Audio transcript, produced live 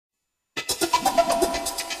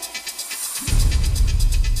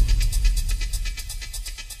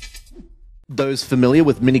Those familiar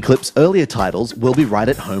with Miniclip's earlier titles will be right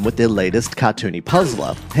at home with their latest cartoony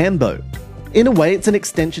puzzler, Hambo. In a way, it's an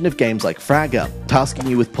extension of games like Fragger, tasking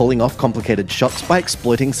you with pulling off complicated shots by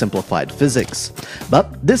exploiting simplified physics.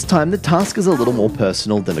 But this time the task is a little more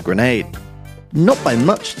personal than a grenade. Not by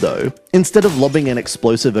much, though. Instead of lobbing an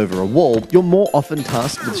explosive over a wall, you're more often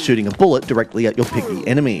tasked with shooting a bullet directly at your piggy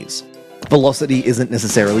enemies. Velocity isn't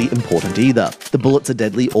necessarily important either. The bullets are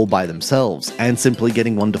deadly all by themselves, and simply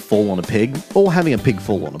getting one to fall on a pig, or having a pig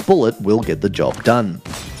fall on a bullet, will get the job done.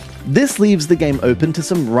 This leaves the game open to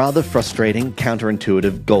some rather frustrating,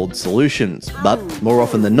 counterintuitive gold solutions, but more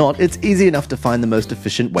often than not, it's easy enough to find the most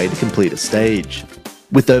efficient way to complete a stage.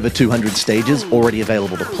 With over 200 stages already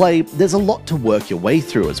available to play, there's a lot to work your way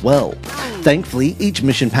through as well. Thankfully, each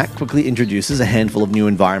mission pack quickly introduces a handful of new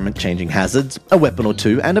environment-changing hazards, a weapon or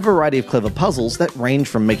two, and a variety of clever puzzles that range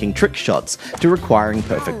from making trick shots to requiring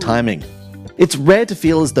perfect timing. It's rare to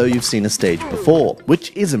feel as though you've seen a stage before,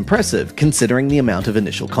 which is impressive considering the amount of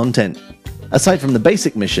initial content. Aside from the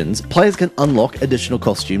basic missions, players can unlock additional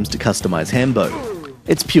costumes to customize Hambo.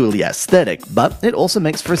 It's purely aesthetic, but it also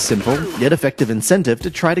makes for a simple, yet effective incentive to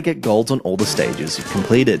try to get golds on all the stages you've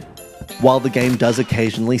completed. While the game does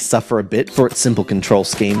occasionally suffer a bit for its simple control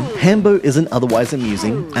scheme, Hambo is an otherwise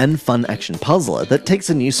amusing and fun action puzzler that takes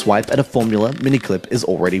a new swipe at a formula Miniclip is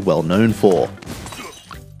already well known for.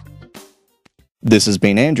 This has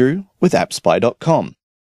been Andrew with AppSpy.com.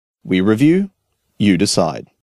 We review, you decide.